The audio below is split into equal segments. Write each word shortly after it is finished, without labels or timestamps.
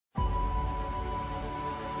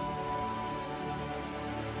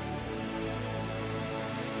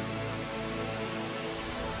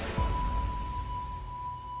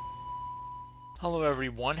Hello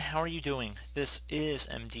everyone, how are you doing? This is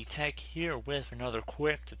MD Tech here with another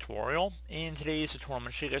quick tutorial. In today's tutorial, I'm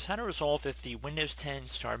going to show you guys how to resolve if the Windows 10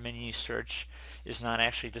 Start menu search is not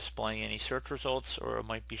actually displaying any search results, or it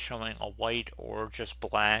might be showing a white or just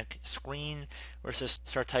black screen where it says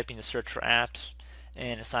start typing to search for apps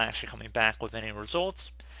and it's not actually coming back with any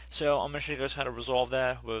results. So I'm going to show you guys how to resolve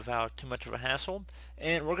that without too much of a hassle,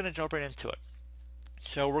 and we're going to jump right into it.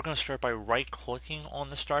 So we're going to start by right-clicking on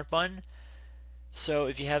the Start button. So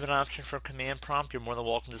if you have an option for command prompt, you're more than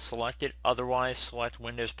welcome to select it. Otherwise, select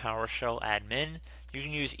Windows PowerShell Admin. You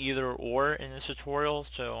can use either or in this tutorial,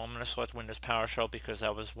 so I'm going to select Windows PowerShell because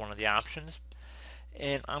that was one of the options.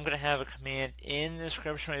 And I'm going to have a command in the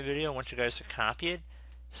description of my video. I want you guys to copy it.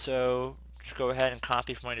 So just go ahead and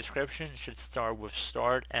copy from my description. It should start with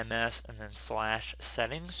start, ms, and then /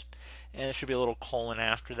 settings. And there should be a little colon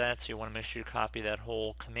after that, so you want to make sure you copy that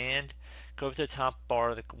whole command. Go up to the top bar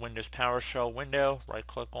of the Windows PowerShell window, right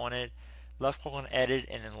click on it, left click on edit,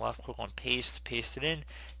 and then left click on paste it in.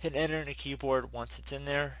 Hit enter on the keyboard once it's in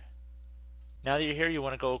there. Now that you're here, you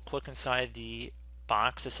want to go click inside the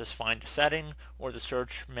box that says find a setting, or the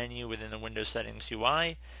search menu within the Windows settings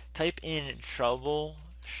UI. Type in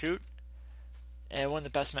troubleshoot, and one of the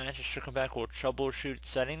best matches should come back with troubleshoot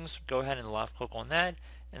settings. Go ahead and left click on that,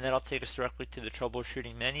 and that'll take us directly to the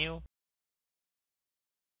troubleshooting menu.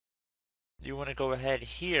 You want to go ahead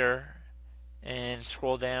here and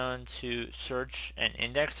scroll down to search and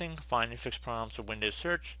indexing, find and fix problems with Windows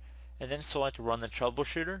search, and then select run the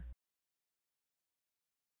troubleshooter.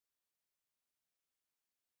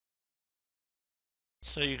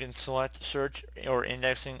 So you can select search or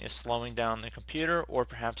indexing is slowing down the computer, or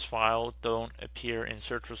perhaps files don't appear in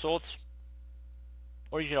search results.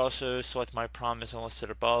 Or you can also select my problem isn't listed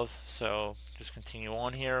above, so just continue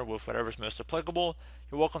on here with whatever's most applicable.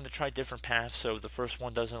 You're welcome to try different paths, so if the first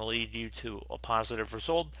one doesn't lead you to a positive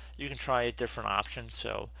result, you can try a different option.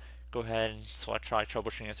 So go ahead and select try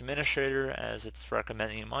troubleshooting as administrator, as it's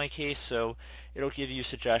recommending in my case, so it'll give you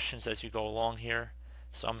suggestions as you go along here.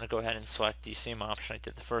 So I'm going to go ahead and select the same option I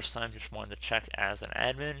did the first time, just wanted to check as an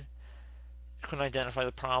admin. Couldn't identify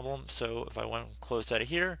the problem, so if I went and closed out of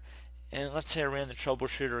here, and let's say I ran the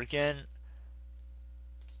troubleshooter again,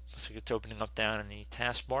 looks like it's opening up down in the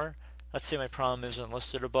taskbar. Let's say my problem isn't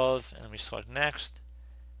listed above, and we select next.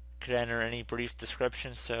 Could enter any brief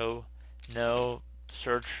description, so no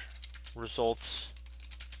search results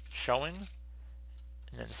showing,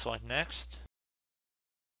 and then select next.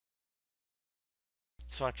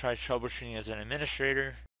 So I tried troubleshooting as an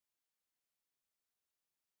administrator.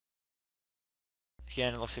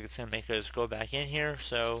 Again, it looks like it's going to make us go back in here,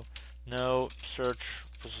 so no search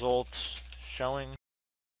results showing.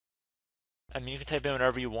 I mean, you can type in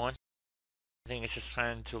whatever you want. I think it's just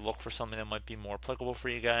trying to look for something that might be more applicable for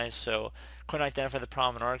you guys. So couldn't identify the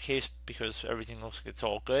problem in our case because everything looks like it's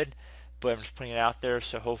all good, but I'm just putting it out there,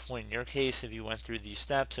 so hopefully in your case, if you went through these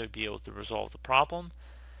steps, it would be able to resolve the problem.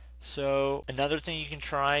 So another thing you can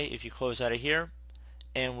try, if you close out of here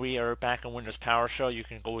and we are back in Windows PowerShell, you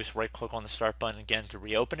can always right click on the start button again to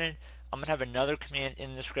reopen it. I'm going to have another command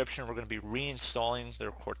in the description. We're going to be reinstalling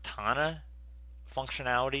their Cortana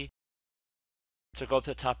functionality. So go up to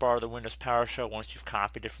the top bar of the Windows PowerShell once you've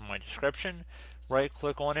copied it from my description. Right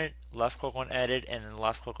click on it, left click on edit, and then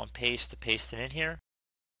left click on paste to paste it in here.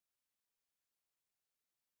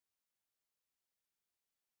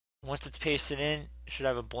 Once it's pasted in, it should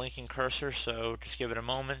have a blinking cursor, so just give it a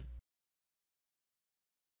moment.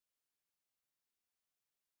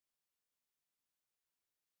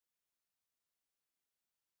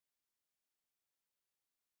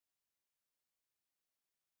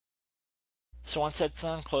 So once that's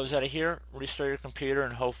done, close out of here, restart your computer,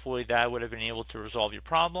 and hopefully that would have been able to resolve your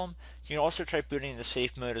problem. You can also try booting the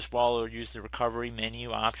safe mode as well, or use the recovery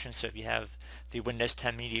menu option. So if you have the Windows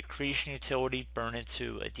 10 Media Creation utility, burn it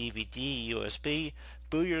to a DVD, USB,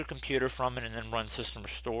 boot your computer from it, and then run System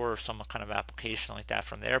Restore or some kind of application like that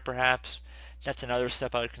from there perhaps. That's another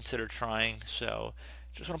step I would consider trying. So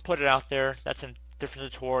just want to put it out there. That's a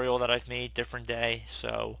different tutorial that I've made, different day.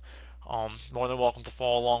 So more than welcome to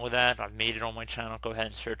follow along with that. I've made it on my channel. Go ahead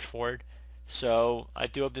and search for it. So I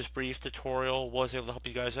do hope this brief tutorial was able to help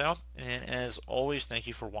you guys out. And as always, thank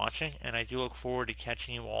you for watching. And I do look forward to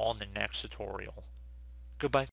catching you all in the next tutorial. Goodbye.